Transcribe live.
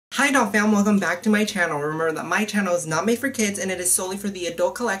Hi doll fam, welcome back to my channel. Remember that my channel is not made for kids and it is solely for the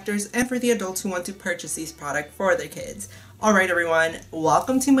adult collectors and for the adults who want to purchase these products for their kids. Alright everyone,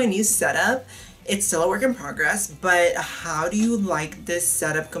 welcome to my new setup. It's still a work in progress, but how do you like this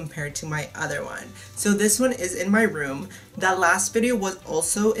setup compared to my other one? So this one is in my room. That last video was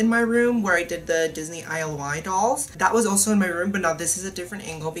also in my room where I did the Disney L.O.L dolls. That was also in my room, but now this is a different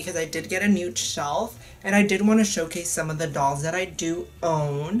angle because I did get a new shelf and I did want to showcase some of the dolls that I do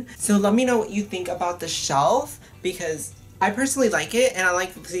own. So let me know what you think about the shelf because I personally like it and I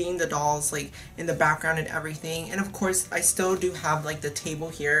like seeing the dolls like in the background and everything. And of course I still do have like the table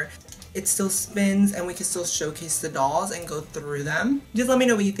here. It still spins and we can still showcase the dolls and go through them. Just let me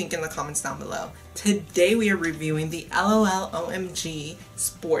know what you think in the comments down below. Today we are reviewing the L.O.L O.M.G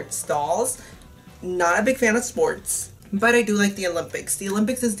sports dolls. Not a big fan of sports, but I do like the Olympics. The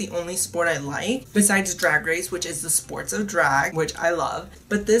Olympics is the only sport I like besides Drag Race, which is the sports of drag, which I love.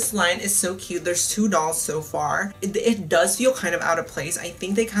 But this line is so cute. There's 2 dolls so far. It does feel kind of out of place. I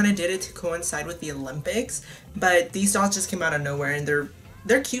think they kind of did it to coincide with the Olympics, but these dolls just came out of nowhere and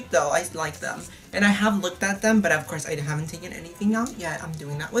they're cute though. I like them. And I have looked at them, but of course I haven't taken anything out yet. I'm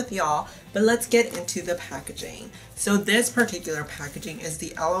doing that with y'all. But let's get into the packaging. So this particular packaging is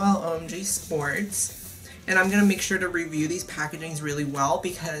the L.O.L O.M.G Sports. And I'm going to make sure to review these packagings really well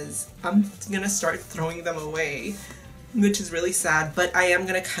because I'm going to start throwing them away, which is really sad. But I am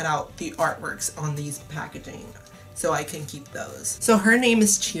going to cut out the artworks on these packaging so I can keep those. So her name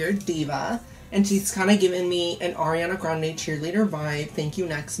is Diva. And she's kind of giving me an Ariana Grande cheerleader vibe. Thank you,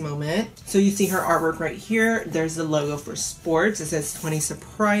 next moment. So you see her artwork right here. There's the logo for sports. It says 20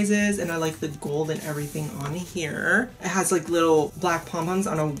 surprises. And I like the gold and everything on here. It has like little black pom-poms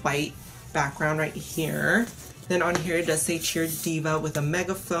on a white background right here. Then on here it does say Cheer Diva with a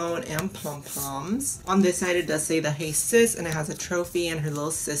megaphone and pom-poms. On this side it does say the Hey Sis and it has a trophy and her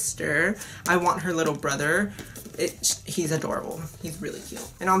little sister. I want her little brother. He's adorable. He's really cute.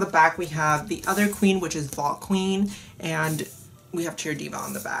 And on the back we have the other queen, which is Vault Queen, and we have Cheer Diva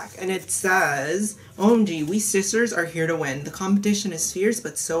on the back. And it says, O.M.G, we sisters are here to win. The competition is fierce,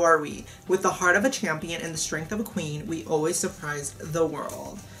 but so are we. With the heart of a champion and the strength of a queen, we always surprise the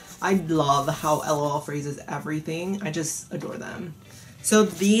world. I love how L.O.L phrases everything. I just adore them. So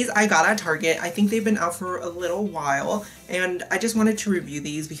these I got at Target. I think they've been out for a little while and I just wanted to review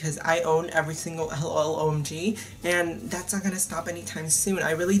these because I own every single L.O.L O.M.G and that's not going to stop anytime soon.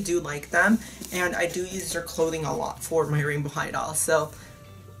 I really do like them and I do use their clothing a lot for my Rainbow High dolls, so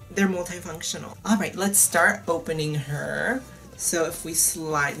they're multifunctional. Alright, let's start opening her. So if we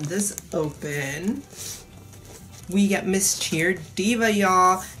slide this open, we get Miss Cheer Diva,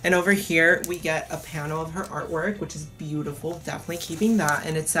 y'all. And over here, we get a panel of her artwork, which is beautiful. Definitely keeping that.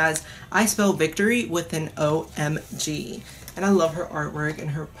 And it says, I spell victory with an O.M.G. And I love her artwork and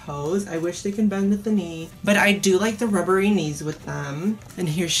her pose. I wish they can bend at the knee. But I do like the rubbery knees with them. And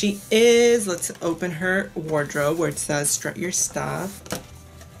here she is. Let's open her wardrobe where it says, strut your stuff.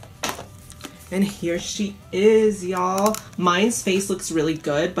 And here she is, y'all. Mine's face looks really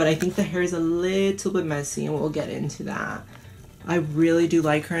good, but I think the hair is a little bit messy, and we'll get into that. I really do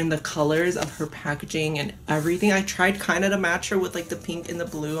like her and the colors of her packaging and everything. I tried kind of to match her with like the pink and the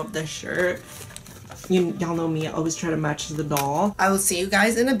blue of the shirt. Y'all know me, I always try to match the doll. I will see you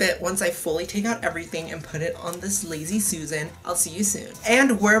guys in a bit once I fully take out everything and put it on this Lazy Susan. I'll see you soon.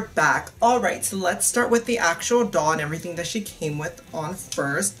 And we're back. Alright, so let's start with the actual doll and everything that she came with on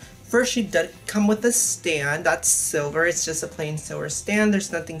first. First, she did come with a stand. That's silver. It's just a plain silver stand.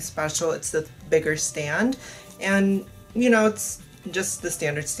 There's nothing special. It's the bigger stand. And, you know, it's just the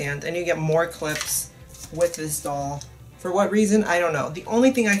standard stand. And you get more clips with this doll. For what reason? I don't know. The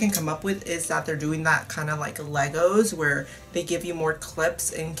only thing I can come up with is that they're doing that kind of like Legos where they give you more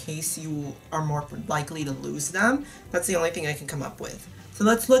clips in case you are more likely to lose them. That's the only thing I can come up with. So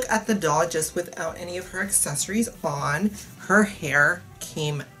let's look at the doll just without any of her accessories on. Her hair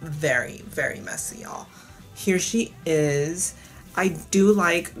came very, very messy, y'all. Here she is. I do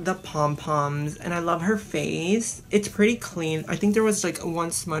like the pom-poms and I love her face. It's pretty clean. I think there was like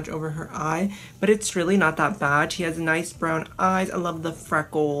one smudge over her eye, but it's really not that bad. She has nice brown eyes. I love the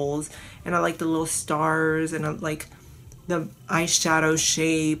freckles and I like the little stars and I like the eyeshadow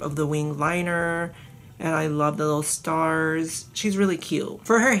shape of the wing liner. And I love the little stars. She's really cute.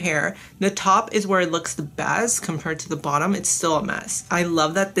 For her hair, the top is where it looks the best compared to the bottom. It's still a mess. I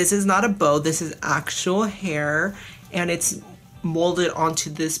love that this is not a bow. This is actual hair and it's molded onto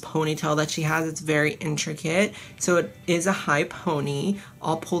this ponytail that she has. It's very intricate. So it is a high pony,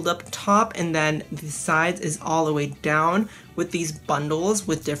 all pulled up top, and then the sides is all the way down with these bundles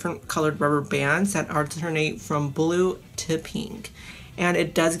with different colored rubber bands that alternate from blue to pink. and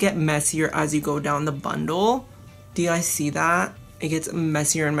it does get messier as you go down the bundle. Do you guys see that? It gets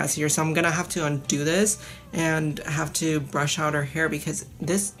messier and messier, so I'm gonna have to undo this and have to brush out her hair because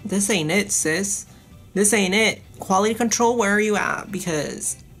this ain't it, sis. This ain't it. Quality control, where are you at?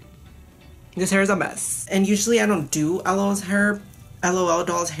 Because this hair is a mess. And usually I don't do L.O.L's hair, L.O.L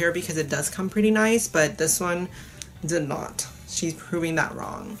doll's hair, because it does come pretty nice, but this one did not. She's proving that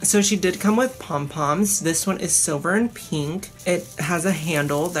wrong. So she did come with pom-poms. This one is silver and pink. It has a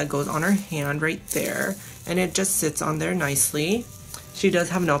handle that goes on her hand right there, and it just sits on there nicely. She does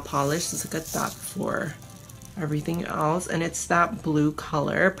have nail polish. Let's look at that for everything else. And it's that blue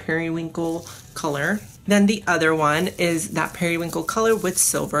color, periwinkle color. Then the other one is that periwinkle color with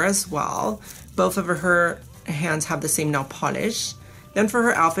silver as well. Both of her hands have the same nail polish. Then for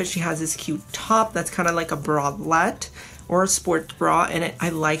her outfit, she has this cute top that's kind of like a bralette or a sports bra, and I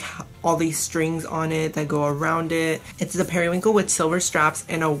like all these strings on it that go around it. It's the periwinkle with silver straps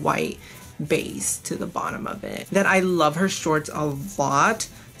and a white base to the bottom of it. Then I love her shorts a lot.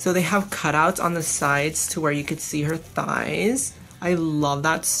 So they have cutouts on the sides to where you could see her thighs. I love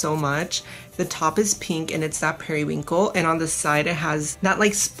that so much. The top is pink and it's that periwinkle, and on the side it has that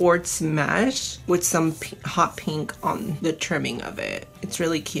like sports mesh with some hot pink on the trimming of it. It's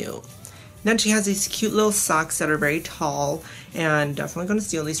really cute. Then she has these cute little socks that are very tall, and definitely going to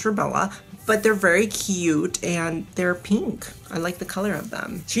steal these for Bella, but they're very cute and they're pink. I like the color of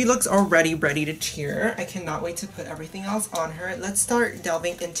them. She looks already ready to cheer. I cannot wait to put everything else on her. Let's start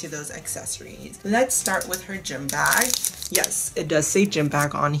delving into those accessories. Let's start with her gym bag. Yes, it does say gym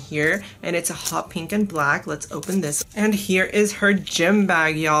bag on here, and it's a hot pink and black. Let's open this. And here is her gym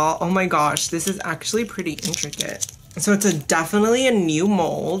bag, y'all. Oh my gosh, this is actually pretty intricate. So it's definitely a new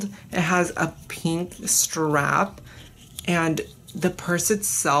mold. It has a pink strap, and the purse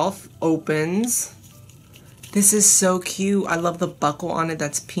itself opens. This is so cute. I love the buckle on it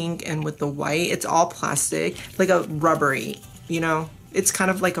that's pink and with the white. It's all plastic, like a rubbery, you know? It's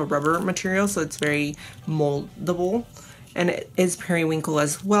kind of like a rubber material, so it's very moldable. And it is periwinkle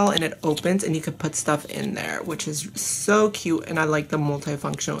as well, and it opens and you could put stuff in there, which is so cute, and I like the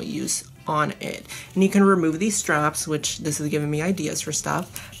multifunctional use on it. And you can remove these straps, which this is giving me ideas for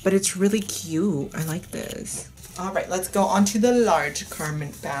stuff, but it's really cute. I like this. All right, let's go on to the large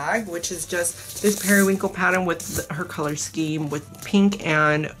garment bag, which is just this periwinkle pattern with her color scheme with pink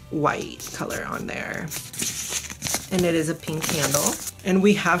and white color on there. And it is a pink handle. And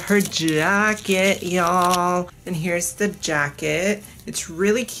we have her jacket, y'all. And here's the jacket. It's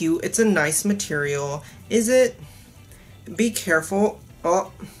really cute. It's a nice material. Is it? Be careful.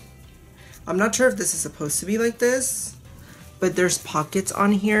 Oh, I'm not sure if this is supposed to be like this, but there's pockets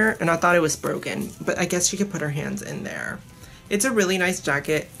on here, and I thought it was broken, but I guess she could put her hands in there. It's a really nice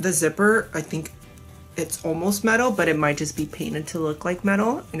jacket. The zipper, I think it's almost metal, but it might just be painted to look like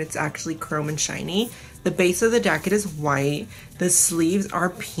metal, and it's actually chrome and shiny. The base of the jacket is white. The sleeves are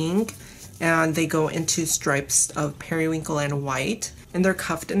pink, and they go into stripes of periwinkle and white, and they're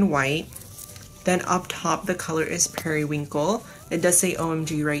cuffed in white. Then up top, the color is periwinkle. It does say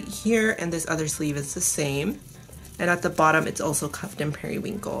O.M.G right here, and this other sleeve is the same. And at the bottom, it's also cuffed in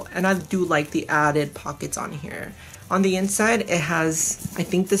periwinkle. And I do like the added pockets on here. On the inside, it has, I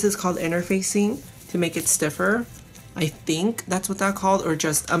think this is called interfacing to make it stiffer. I think that's what that's called, or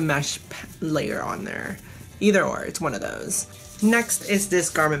just a mesh layer on there. Either or, it's one of those. Next is this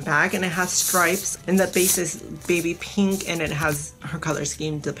garment bag, and it has stripes, and the base is baby pink, and it has her color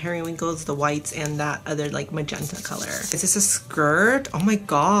scheme, the periwinkles, the whites, and that other like magenta color. Is this a skirt? Oh my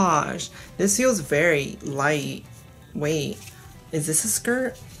gosh, this feels very light. Wait, is this a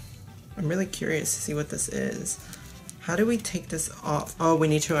skirt? I'm really curious to see what this is. How do we take this off? Oh, we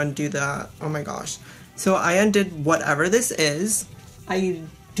need to undo that. Oh my gosh. So I undid whatever this is. I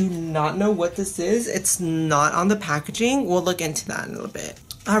do not know what this is. It's not on the packaging. We'll look into that in a little bit.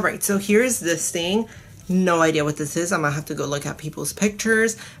 All right, so here's this thing. No idea what this is. I'm gonna have to go look at people's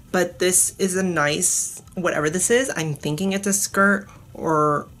pictures, but this is a nice, whatever this is. I'm thinking it's a skirt,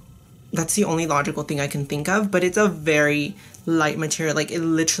 or that's the only logical thing I can think of, but it's a very light material. Like, it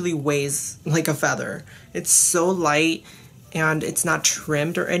literally weighs like a feather. It's so light, and it's not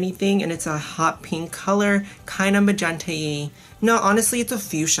trimmed or anything, and it's a hot pink color, kind of magenta-y. No, honestly, it's a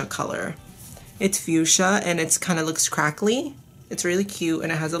fuchsia color. It's fuchsia, and it's kind of looks crackly. It's really cute,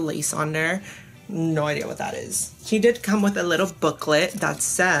 and it has a lace on there. No idea what that is. She did come with a little booklet that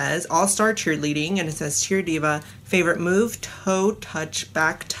says All-Star Cheerleading, and it says Cheer Diva, favorite move, toe, touch,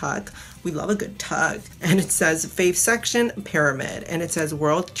 back, tuck. We love a good tug. And it says fave section, pyramid, and it says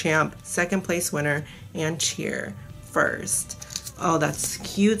world champ, second place winner, and cheer first. Oh, that's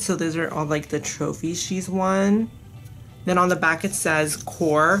cute. So those are all like the trophies she's won. Then on the back it says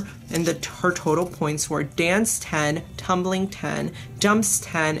core, and her total points were dance 10, tumbling 10, jumps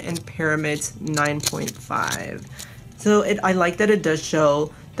 10, and pyramids 9.5. So I like that it does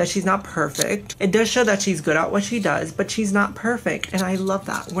show that she's not perfect. It does show that she's good at what she does, but she's not perfect, and I love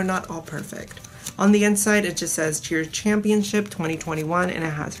that. We're not all perfect. On the inside it just says Cheer Championship 2021, and it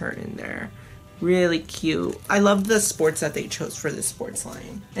has her in there. Really cute. I love the sports that they chose for this sports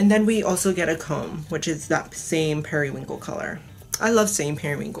line. And then we also get a comb, which is that same periwinkle color. I love saying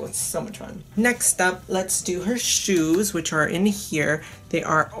periwinkle, it's so much fun. Next up, let's do her shoes, which are in here. They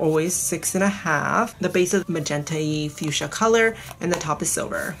are always 6.5. The base is magenta-y fuchsia color, and the top is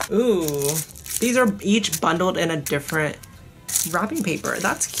silver. Ooh, these are each bundled in a different wrapping paper.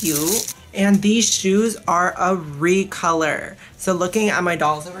 That's cute. And these shoes are a recolor. So looking at my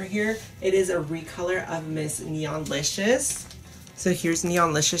dolls over here, it is a recolor of Miss Neonlicious. So here's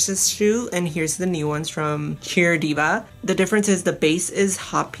Neonlicious's shoe, and here's the new ones from Cheer Diva. The difference is the base is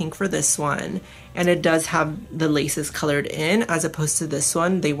hot pink for this one, and it does have the laces colored in, as opposed to this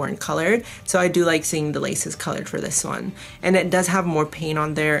one, they weren't colored. So I do like seeing the laces colored for this one. And it does have more paint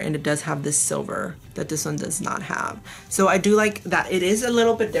on there, and it does have this silver that this one does not have. So I do like that it is a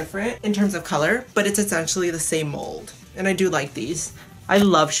little bit different in terms of color, but it's essentially the same mold. And I do like these. I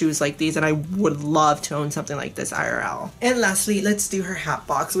love shoes like these, and I would love to own something like this IRL. And lastly, let's do her hat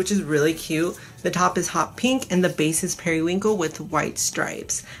box, which is really cute. The top is hot pink, and the base is periwinkle with white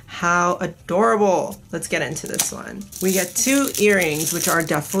stripes. How adorable. Let's get into this one. We get 2 earrings, which are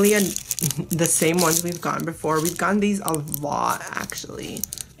definitely the same ones we've gotten before. We've gotten these a lot, actually.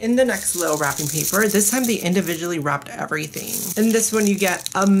 In the next little wrapping paper, this time they individually wrapped everything. In this one you get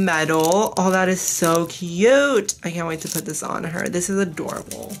a medal. Oh, that is so cute. I can't wait to put this on her. This is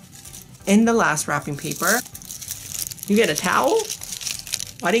adorable. In the last wrapping paper, you get a towel?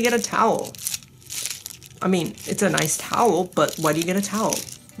 Why do you get a towel? I mean, it's a nice towel, but why do you get a towel?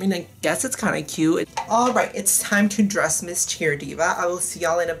 I mean, I guess it's kind of cute. Alright, it's time to dress Miss Cheer Diva. I will see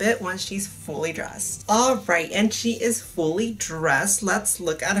y'all in a bit once she's fully dressed. Alright, and she is fully dressed. Let's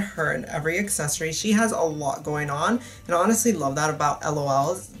look at her and every accessory. She has a lot going on, and I honestly love that about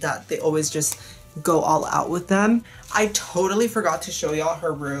L.O.L, that they always just go all out with them. I totally forgot to show y'all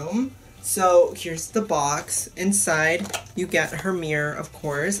her room. So here's the box. Inside you get her mirror, of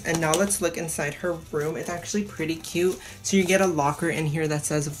course, and now let's look inside her room. It's actually pretty cute. So you get a locker in here that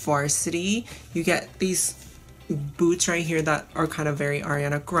says Varsity. You get these boots right here that are kind of very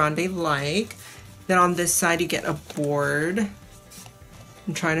Ariana Grande like. Then on this side you get a board.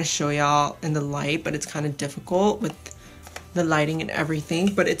 I'm trying to show y'all in the light, but it's kind of difficult with the lighting and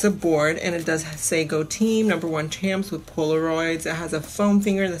everything, but it's a board, and it does say Go Team, #1 champs with Polaroids. It has a foam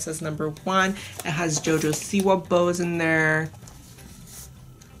finger that says #1. It has JoJo Siwa bows in there.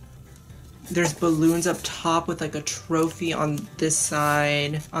 There's balloons up top with like a trophy on this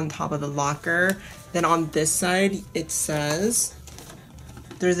side on top of the locker. Then on this side it says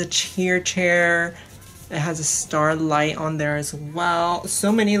there's a cheer chair. It has a star light on there as well.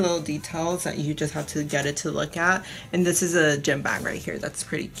 So many little details that you just have to get it to look at. And this is a gym bag right here. That's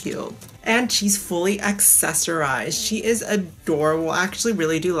pretty cute. And she's fully accessorized. She is adorable. I actually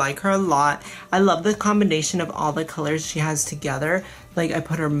really do like her a lot. I love the combination of all the colors she has together. Like I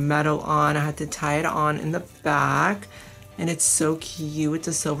put her medal on. I had to tie it on in the back. And it's so cute. It's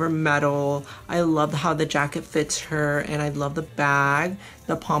a silver medal. I love how the jacket fits her, and I love the bag.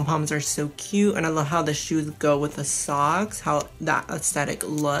 The pom-poms are so cute, and I love how the shoes go with the socks, how that aesthetic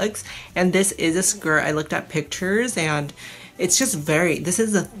looks. And this is a skirt. I looked at pictures, and it's just this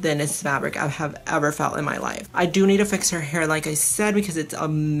is the thinnest fabric I have ever felt in my life. I do need to fix her hair, like I said, because it's a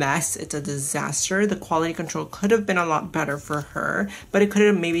mess. It's a disaster. The quality control could have been a lot better for her, but it could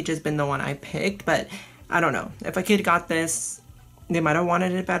have maybe just been the one I picked. But I don't know. If a kid got this, they might have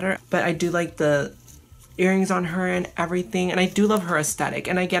wanted it better. But I do like the earrings on her and everything. And I do love her aesthetic.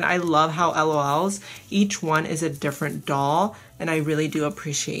 And again, I love how L.O.L's, each one is a different doll. And I really do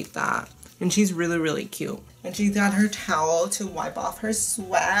appreciate that. And she's really, really cute. And she's got her towel to wipe off her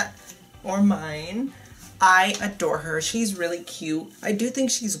sweat, or mine. I adore her. She's really cute. I do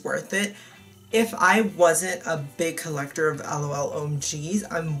think she's worth it. If I wasn't a big collector of L.O.L O.M.Gs,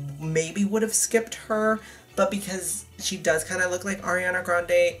 I maybe would have skipped her, but because she does kind of look like Ariana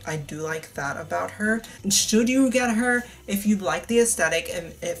Grande, I do like that about her. And should you get her, if you like the aesthetic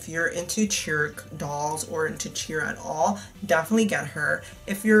and if you're into cheer dolls or into cheer at all, definitely get her.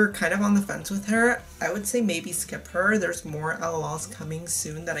 If you're kind of on the fence with her, I would say maybe skip her. There's more L.O.Ls coming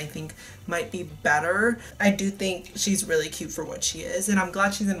soon that I think might be better. I do think she's really cute for what she is, and I'm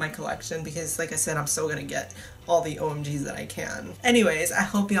glad she's in my collection because, like I said, I'm still gonna get all the OMGs that I can. Anyways, I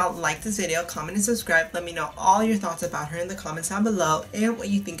hope y'all like this video. Comment and subscribe. Let me know all your thoughts about her in the comments down below and what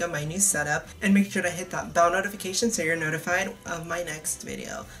you think of my new setup. And make sure to hit that bell notification so you're notified of my next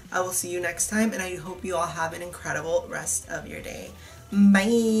video. I will see you next time, and I hope you all have an incredible rest of your day.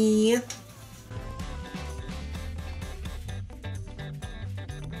 Bye!